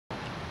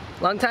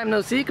Long time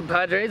no see,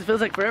 compadres.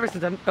 Feels like forever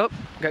since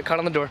got caught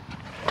on the door.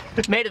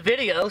 Made a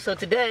video, so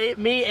today,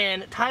 me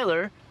and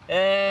Tyler, I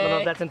don't know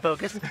if that's in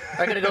focus,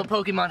 are gonna go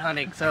Pokemon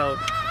hunting, so.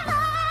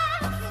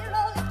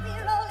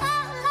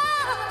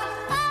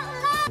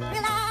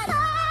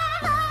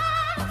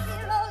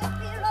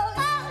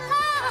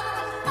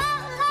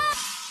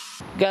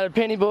 Got our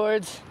penny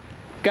boards,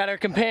 got our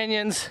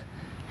companions,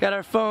 got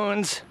our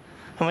phones,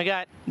 and we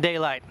got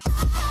daylight.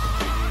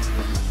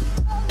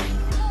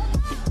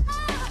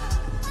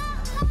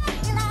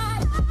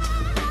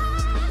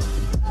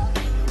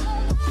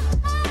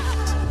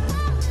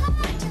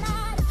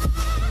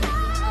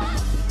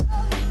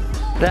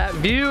 That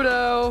view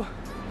though.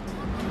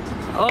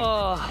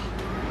 Oh.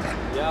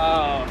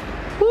 Yo.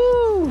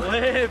 Woo.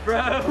 Lit,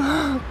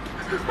 bro.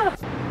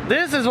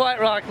 This is White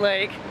Rock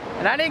Lake,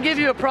 and I didn't give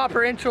you a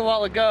proper intro a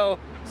while ago,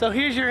 so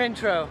here's your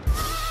intro.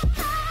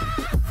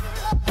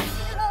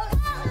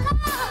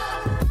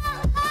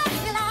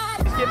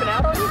 He's giving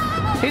out on you?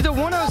 He's a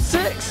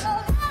 106.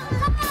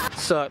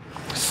 Suck.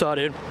 Saw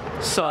dude.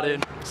 Saw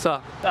dude.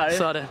 Saw.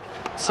 Saw dude.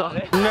 Saw.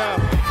 No.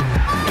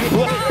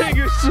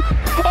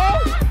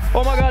 Oh!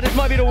 Oh my god, this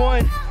might be the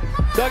one.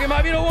 Doug, it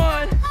might be the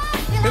one.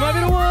 It might be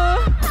the one.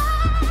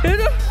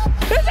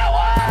 It's the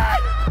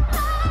one!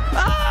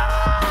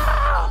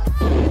 Ah!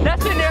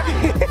 That's in there.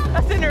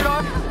 That's in there,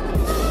 dog.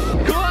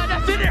 Come on,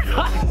 that's in there,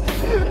 dog.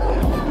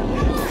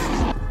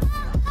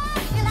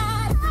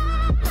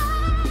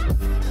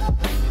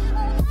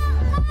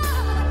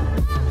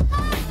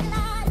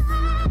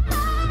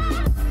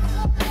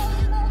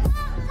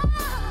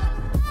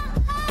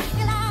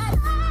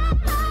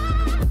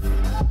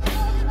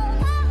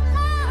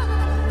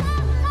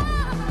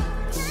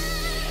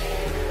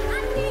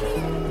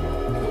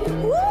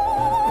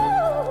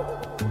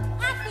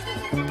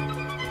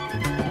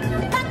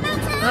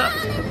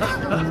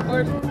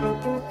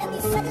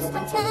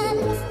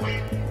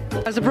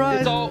 A surprise!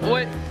 It's all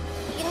what?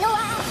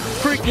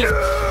 Freaking! It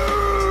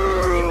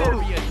better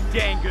be a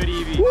dang good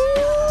EV.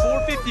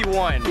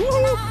 451.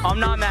 Woo. I'm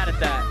not mad at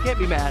that. Can't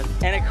be mad.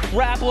 And a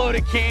crap load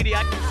of candy.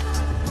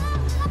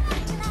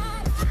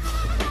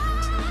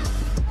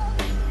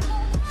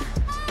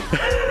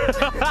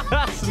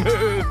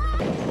 Smooth.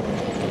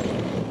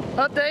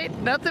 Update,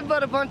 nothing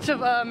but a bunch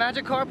of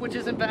Magikarp, which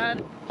isn't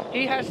bad.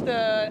 He hatched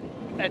a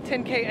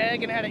 10K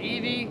egg and had an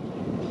Eevee.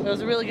 It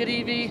was a really good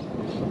Eevee.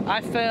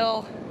 I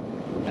fell,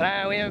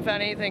 and we haven't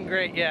found anything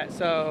great yet,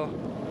 so,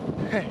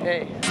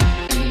 hey.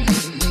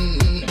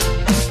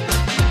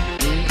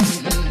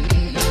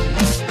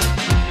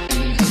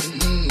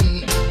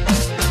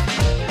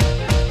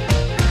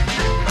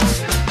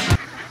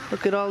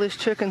 Look at all these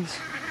chickens.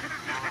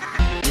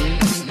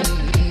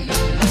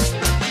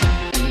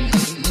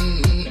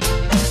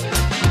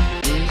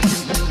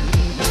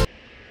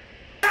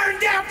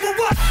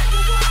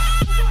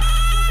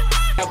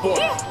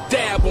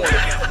 Dab on it,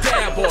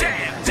 dab on it,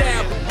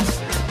 dab.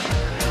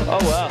 Oh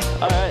wow,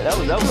 alright, that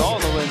was all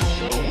in the wind.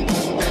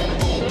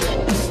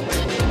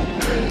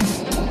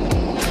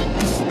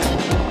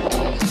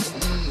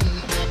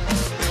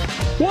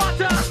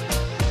 What up?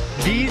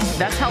 These,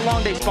 that's how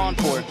long they spawn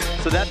for.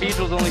 So that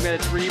beetle's only made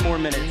it 3 more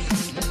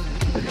minutes.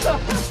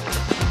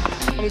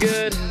 I'm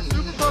good.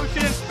 Super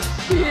potion.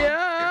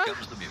 Yeah.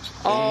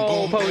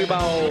 Oh,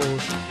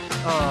 Pokeballs.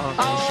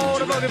 Oh,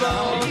 the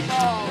Pokeballs.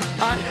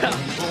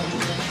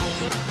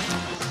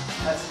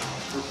 That's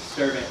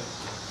disturbing.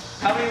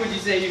 How many would you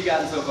say you've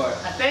gotten so far?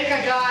 I think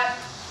I got,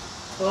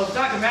 well, if we're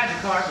talking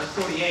Magikarp, like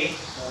 48.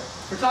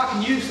 If we're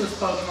talking useless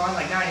Pokemon,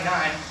 like 99.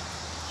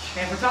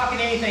 And if we're talking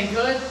anything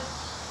good,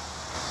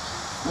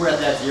 We're at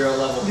that 0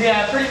 level.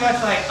 yeah, pretty much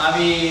like, I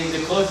mean, the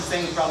closest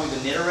thing is probably the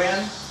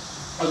Nidoran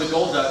or the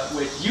Golduck,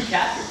 which you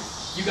captured.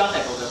 You got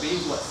that Golduck, but he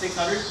was what,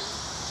 600?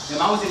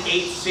 And I was at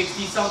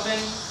 860 something.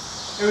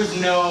 There was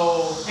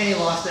no... and he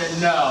lost it.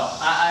 No.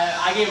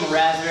 I gave him a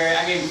raspberry.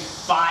 I gave him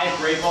 5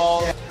 great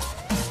balls. Yeah.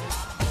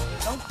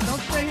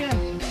 Don't stay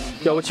in.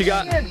 Yo, what you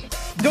got?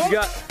 Don't. You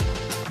got?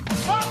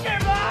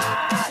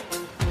 Pokemon!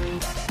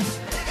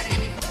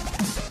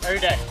 Every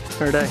day.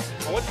 Every day.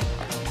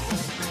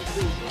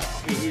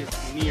 He is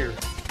near.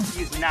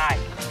 He is nigh.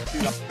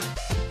 Dude.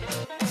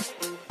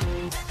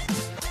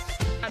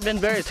 I've been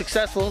very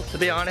successful, to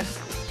be honest.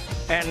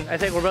 And I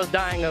think we're both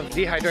dying of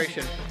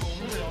dehydration.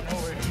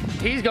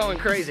 He's going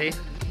crazy.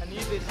 I need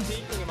this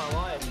peaking in my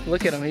life.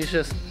 Look at him, he's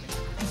just...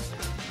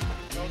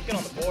 Don't get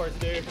on the boards,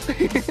 dude.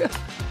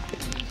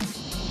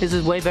 His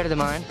is way better than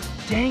mine.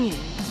 Dang it.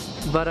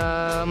 But,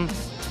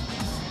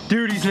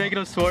 Dude, he's making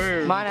him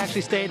swerve. mine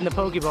actually stayed in the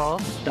Pokeball.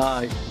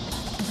 Die.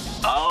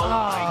 Oh my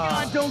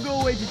god, don't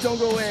go away, just don't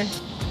go away.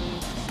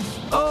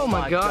 Oh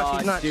my gosh,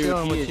 he's not dude,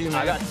 chilling with you,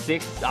 man. I got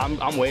 6,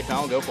 I'm waiting,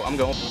 I'll go for it, I'm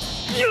going.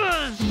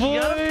 Yes,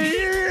 boy!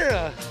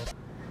 Yeah!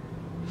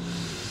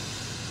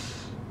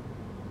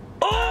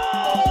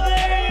 Oh,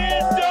 there he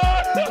is,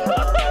 dog!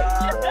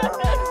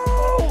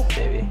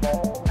 Baby.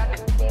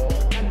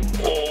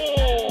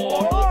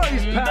 Oh,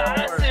 he's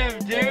massive,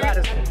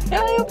 dude.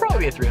 Yeah, he'll probably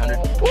be a 300.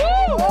 Woo!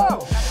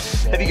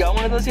 Have you got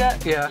one of those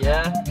yet? Yeah.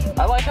 Yeah?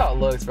 I like how it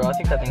looks, bro. I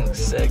think that thing looks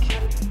sick.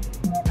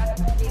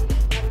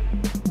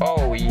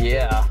 Oh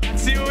yeah.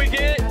 See what we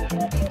get?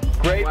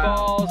 Great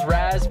balls,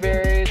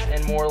 raspberries,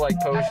 and more like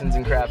potions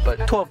and crap, but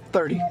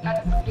 1230.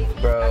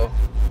 bro.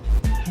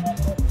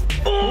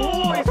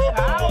 Oh, it's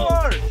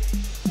power!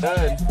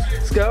 Good.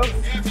 Let's go.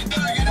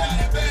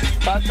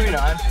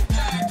 539.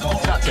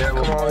 It's not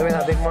terrible. Come on, give me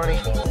that big money.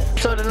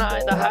 So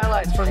tonight, the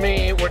highlights for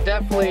me were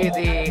definitely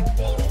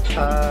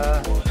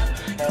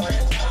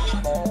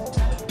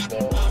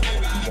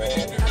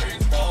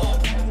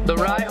the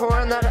rye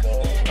horn that.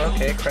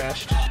 Okay, it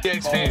crashed.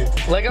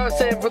 GXV. Like I was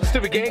saying, for the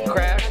stupid game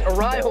crash, a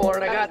rye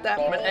horn, I got that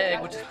from an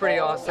egg, which is pretty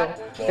awesome.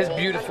 It's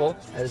beautiful.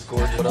 That is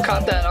gorgeous.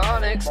 Caught that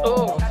onyx.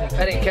 Oh,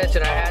 I didn't catch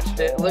it. I hatched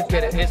it. Look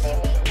at it. It's.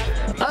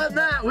 Other than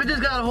that, we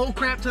just got a whole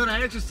crap ton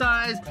of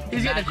exercise.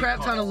 He's getting a crap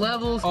ton of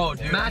levels. Oh,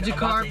 dude.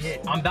 Magikarps.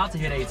 I'm about to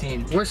hit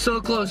 18. We're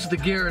so close to the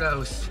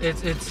Gyarados.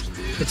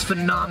 It's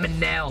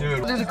phenomenal.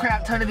 Dude. There's a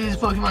crap ton of these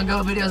Pokemon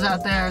Go videos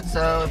out there,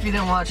 so if you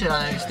didn't watch it,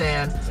 I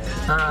understand.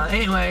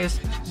 Anyways,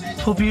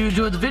 hope you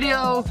enjoyed the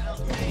video.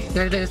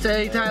 Anything to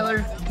say,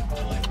 Tyler?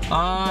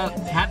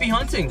 Happy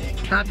hunting.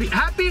 Happy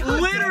hunting.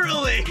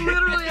 Literally.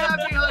 Literally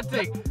happy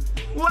hunting.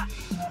 What?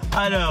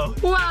 I know.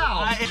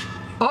 Wow.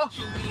 Oh.